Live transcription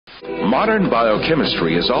Modern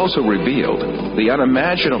biochemistry has also revealed the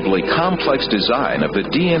unimaginably complex design of the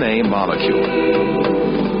DNA molecule.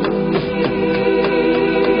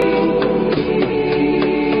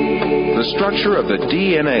 The structure of the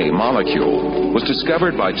DNA molecule was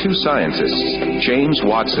discovered by two scientists, James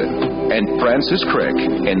Watson and Francis Crick,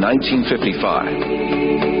 in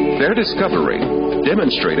 1955. Their discovery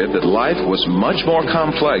demonstrated that life was much more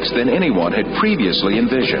complex than anyone had previously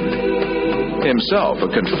envisioned. Himself a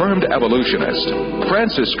confirmed evolutionist,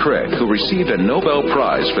 Francis Crick, who received a Nobel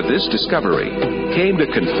Prize for this discovery, came to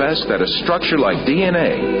confess that a structure like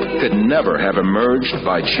DNA could never have emerged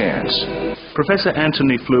by chance. Professor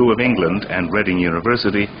Anthony Flew of England and Reading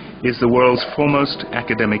University is the world's foremost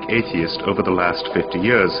academic atheist over the last 50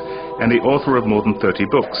 years and the author of more than 30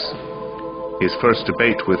 books. His first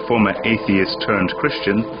debate with former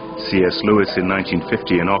atheist-turned-Christian C.S. Lewis in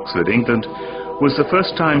 1950 in Oxford, England, was the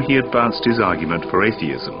first time he advanced his argument for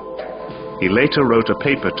atheism. He later wrote a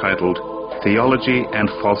paper titled Theology and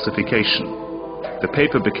Falsification. The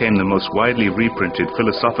paper became the most widely reprinted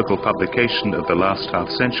philosophical publication of the last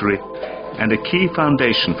half-century and a key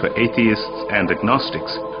foundation for atheists and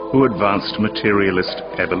agnostics who advanced materialist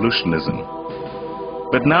evolutionism.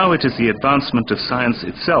 But now it is the advancement of science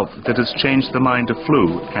itself that has changed the mind of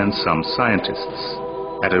Flew and some scientists.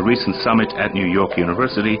 At a recent summit at New York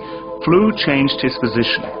University, Flew changed his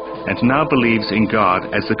position and now believes in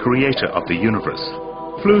God as the creator of the universe.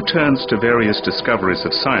 Flew turns to various discoveries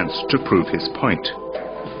of science to prove his point.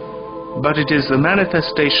 But it is the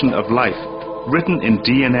manifestation of life written in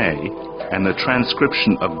DNA and the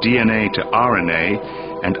transcription of DNA to RNA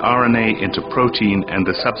and RNA into protein and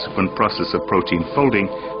the subsequent process of protein folding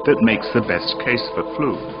that makes the best case for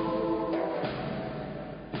Flew.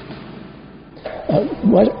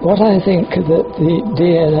 What I think that the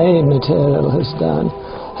DNA material has done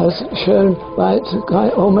has shown by its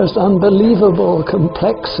almost unbelievable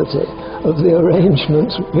complexity of the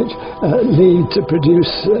arrangements which lead to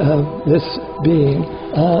produce this being,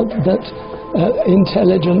 that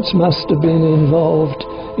intelligence must have been involved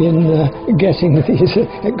in getting these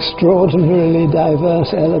extraordinarily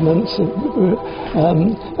diverse elements to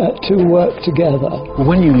work together.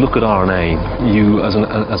 When you look at RNA, you as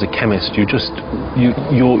a chemist, you're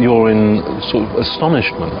in sort of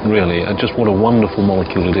astonishment, really, at just what a wonderful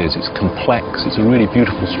molecule it is. It's complex, it's a really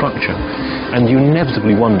beautiful structure, and you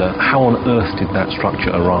inevitably wonder, how on earth did that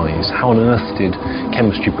structure arise? How on earth did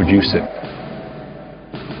chemistry produce it?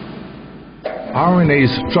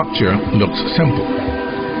 RNA's structure looks simple,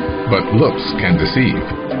 but looks can deceive.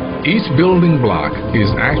 Each building block is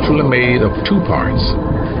actually made of two parts,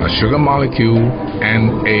 a sugar molecule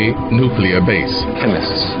and a nuclear base.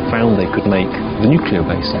 Chemists found they could make the nuclear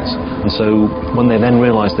bases, and so when they then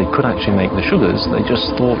realized they could actually make the sugars, they just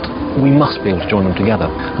thought, we must be able to join them together.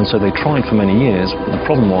 And so they tried for many years, but the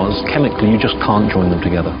problem was, chemically you just can't join them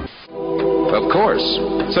together. Of course,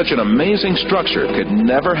 such an amazing structure could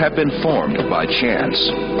never have been formed by chance.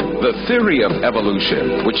 The theory of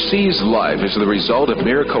evolution, which sees life as the result of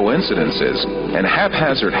mere coincidences and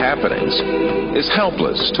haphazard happenings, is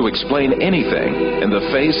helpless to explain anything in the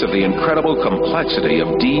face of the incredible complexity of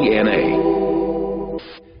DNA.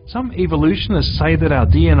 Some evolutionists say that our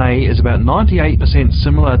DNA is about 98%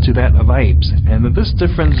 similar to that of apes, and that this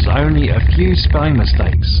difference is only a few spelling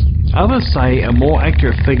mistakes. Others say a more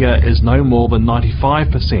accurate figure is no more than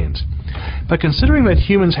 95%. But considering that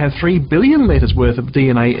humans have 3 billion letters worth of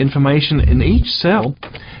DNA information in each cell,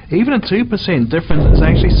 even a 2% difference is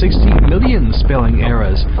actually 60 million spelling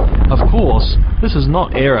errors. Of course, this is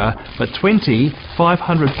not error, but 20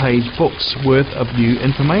 500-page books worth of new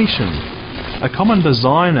information. A common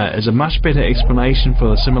designer is a much better explanation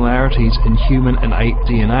for the similarities in human and ape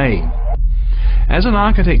DNA. As an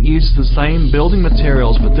architect uses the same building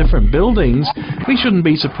materials for different buildings, we shouldn't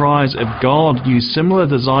be surprised if God used similar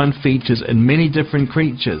design features in many different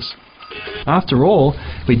creatures. After all,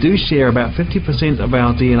 we do share about 50% of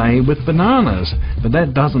our DNA with bananas, but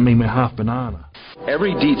that doesn't mean we're half banana.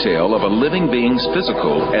 Every detail of a living being's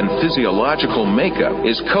physical and physiological makeup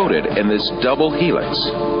is coded in this double helix.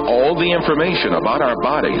 All the information about our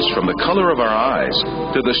bodies, from the color of our eyes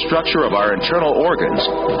to the structure of our internal organs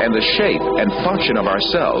and the shape and function of our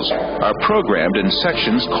cells, are programmed in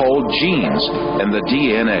sections called genes in the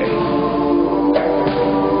DNA.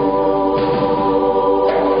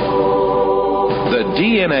 The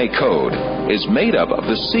DNA code is made up of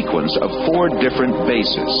the sequence of 4 different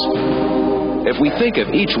bases. If we think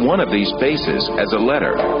of each one of these bases as a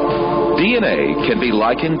letter, DNA can be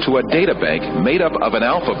likened to a databank made up of an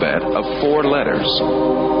alphabet of 4 letters.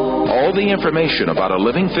 All the information about a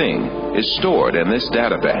living thing is stored in this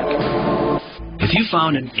databank. If you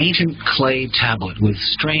found an ancient clay tablet with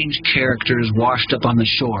strange characters washed up on the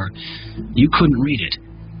shore, you couldn't read it,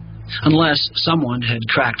 unless someone had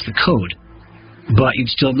cracked the code. But you'd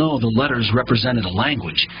still know the letters represented a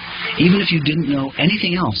language, even if you didn't know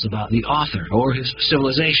anything else about the author or his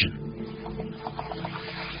civilization.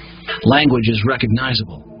 Language is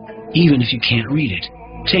recognizable, even if you can't read it.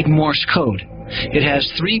 Take Morse code. It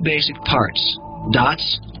has three basic parts: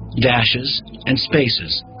 dots, dashes, and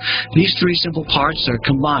spaces. These three simple parts are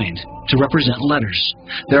combined to represent letters.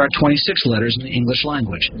 There are 26 letters in the English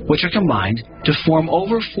language, which are combined to form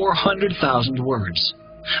over 400,000 words.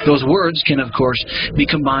 Those words can, of course, be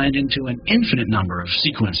combined into an infinite number of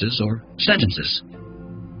sequences or sentences.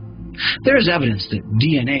 There is evidence that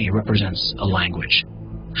DNA represents a language.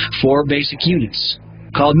 4 basic units,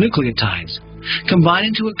 called nucleotides, combine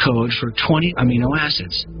into a code for 20 amino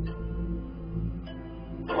acids.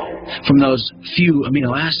 From those few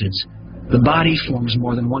amino acids, the body forms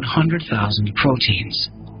more than 100,000 proteins.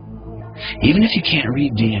 Even if you can't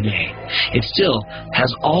read DNA, it still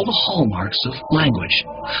has all the hallmarks of language,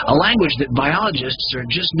 a language that biologists are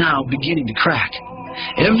just now beginning to crack.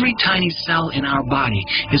 Every tiny cell in our body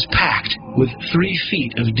is packed with 3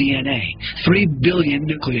 feet of DNA, 3 billion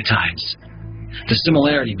nucleotides. The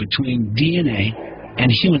similarity between DNA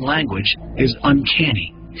and human language is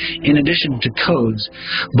uncanny. In addition to codes,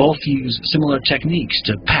 both use similar techniques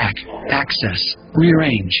to pack, access,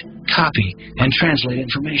 rearrange, copy, and translate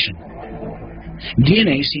information.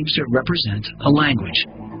 DNA seems to represent a language,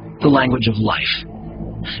 the language of life.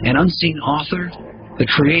 An unseen author, the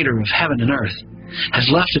creator of heaven and earth, has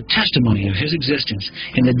left a testimony of his existence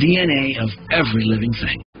in the DNA of every living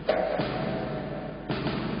thing.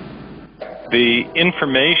 The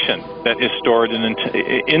information that is stored in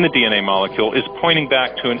the DNA molecule is pointing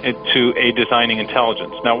back to a designing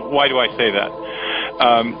intelligence. Now, why do I say that?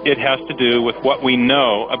 It has to do with what we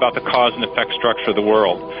know about the cause and effect structure of the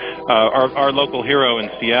world. Our local hero in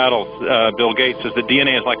Seattle, Bill Gates, says that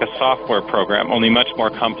DNA is like a software program, only much more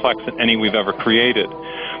complex than any we've ever created.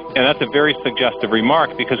 And that's a very suggestive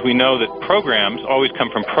remark, because we know that programs always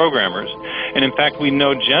come from programmers. And in fact, we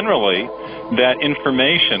know generally that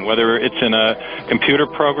information, whether it's in a computer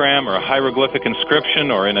program or a hieroglyphic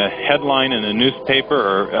inscription or in a headline in a newspaper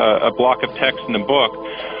or a block of text in a book,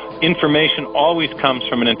 information always comes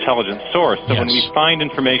from an intelligent source. So when we find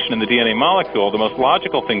information in the DNA molecule, the most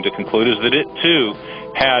logical thing to conclude is that it too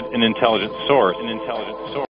had an intelligent source.